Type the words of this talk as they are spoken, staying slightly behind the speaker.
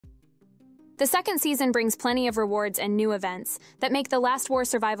The second season brings plenty of rewards and new events that make the Last War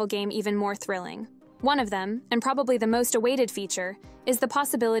survival game even more thrilling. One of them, and probably the most awaited feature, is the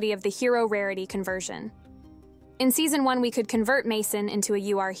possibility of the hero rarity conversion. In Season 1, we could convert Mason into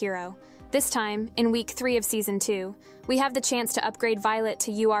a UR hero. This time, in Week 3 of Season 2, we have the chance to upgrade Violet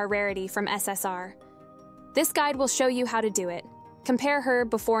to UR rarity from SSR. This guide will show you how to do it, compare her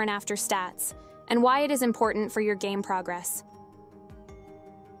before and after stats, and why it is important for your game progress.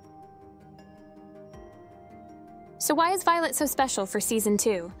 So why is Violet so special for Season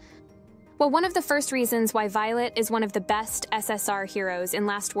 2? Well, one of the first reasons why Violet is one of the best SSR heroes in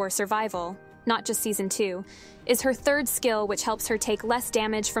Last War survival, not just Season 2, is her third skill, which helps her take less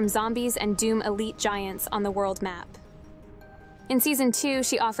damage from zombies and doom elite giants on the world map. In Season 2,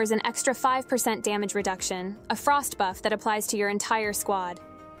 she offers an extra 5% damage reduction, a frost buff that applies to your entire squad.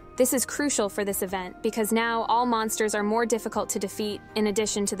 This is crucial for this event because now all monsters are more difficult to defeat in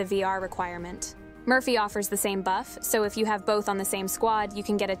addition to the VR requirement. Murphy offers the same buff, so if you have both on the same squad, you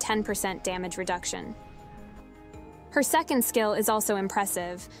can get a 10% damage reduction. Her second skill is also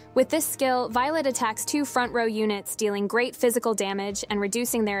impressive. With this skill, Violet attacks 2 front row units, dealing great physical damage and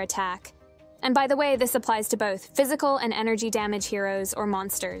reducing their attack. And by the way, this applies to both physical and energy damage heroes or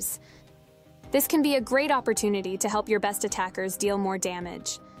monsters. This can be a great opportunity to help your best attackers deal more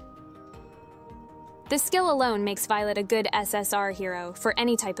damage. This skill alone makes Violet a good SSR hero for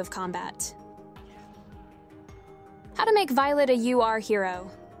any type of combat. How to make Violet a UR hero?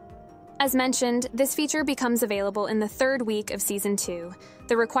 As mentioned, this feature becomes available in the 3rd week of Season 2.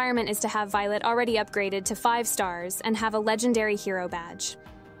 The requirement is to have Violet already upgraded to 5 stars and have a legendary hero badge.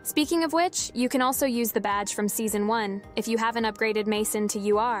 Speaking of which, you can also use the badge from Season 1 if you haven't upgraded Mason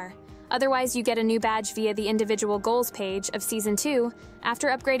to UR. Otherwise, you get a new badge via the individual goals page of Season 2 after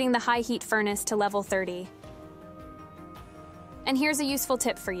upgrading the High Heat Furnace to level 30. And here's a useful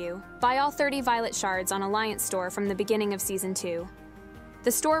tip for you. Buy all 30 Violet shards on Alliance Store from the beginning of Season 2.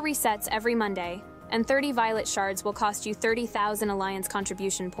 The store resets every Monday, and 30 Violet shards will cost you 30,000 Alliance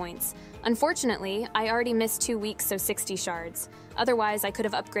contribution points. Unfortunately, I already missed 2 weeks, so 60 shards. Otherwise, I could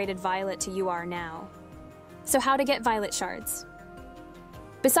have upgraded Violet to UR now. So how to get Violet shards?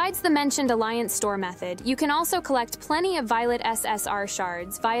 Besides the mentioned Alliance Store method, you can also collect plenty of Violet SSR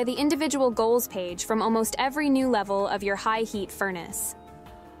shards via the individual goals page from almost every new level of your High Heat Furnace.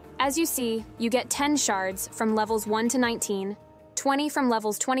 As you see, you get 10 shards from levels 1 to 19, 20 from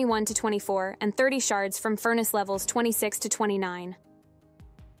levels 21 to 24, and 30 shards from Furnace levels 26 to 29.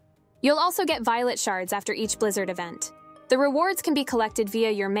 You'll also get Violet shards after each Blizzard event. The rewards can be collected via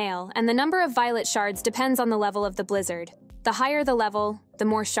your mail, and the number of Violet shards depends on the level of the Blizzard. The higher the level, the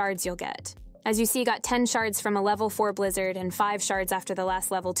more shards you'll get. As you see, got 10 shards from a level 4 Blizzard and 5 shards after the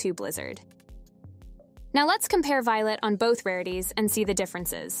last level 2 Blizzard. Now let's compare Violet on both rarities and see the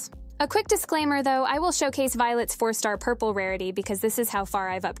differences. A quick disclaimer though, I will showcase Violet's 4-star purple rarity because this is how far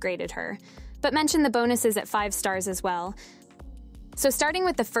I've upgraded her, but mention the bonuses at 5 stars as well. So starting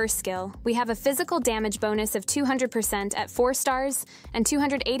with the first skill, we have a physical damage bonus of 200% at 4 stars and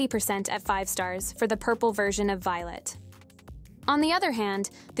 280% at 5 stars for the purple version of Violet. On the other hand,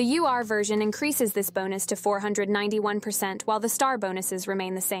 the UR version increases this bonus to 491% while the star bonuses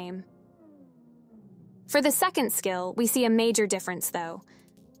remain the same. For the second skill, we see a major difference though.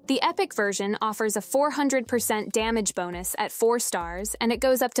 The epic version offers a 400% damage bonus at 4 stars, and it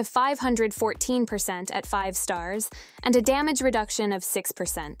goes up to 514% at 5 stars, and a damage reduction of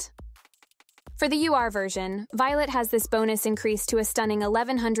 6%. For the UR version, Violet has this bonus increased to a stunning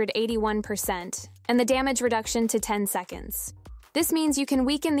 1181%, and the damage reduction to 10 seconds. This means you can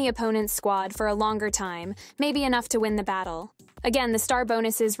weaken the opponent's squad for a longer time, maybe enough to win the battle. Again, the star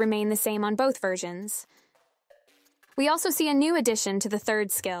bonuses remain the same on both versions. We also see a new addition to the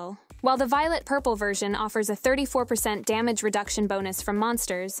third skill. While the Violet-Purple version offers a 34% damage reduction bonus from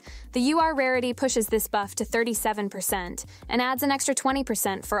monsters, the UR rarity pushes this buff to 37% and adds an extra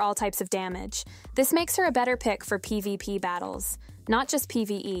 20% for all types of damage. This makes her a better pick for PvP battles, not just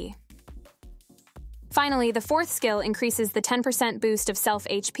PvE. Finally, the fourth skill increases the 10% boost of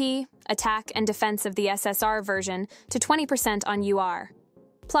self-HP, attack, and defense of the SSR version to 20% on UR.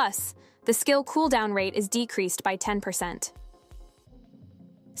 Plus, the skill cooldown rate is decreased by 10%.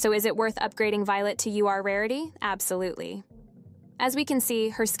 So is it worth upgrading Violet to UR rarity? Absolutely. As we can see,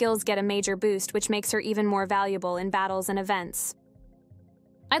 her skills get a major boost, which makes her even more valuable in battles and events.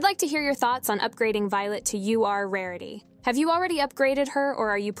 I'd like to hear your thoughts on upgrading Violet to UR rarity. Have you already upgraded her, or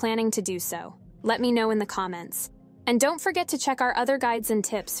are you planning to do so? Let me know in the comments. And don't forget to check our other guides and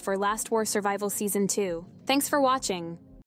tips for Last War Survival Season 2. Thanks for watching.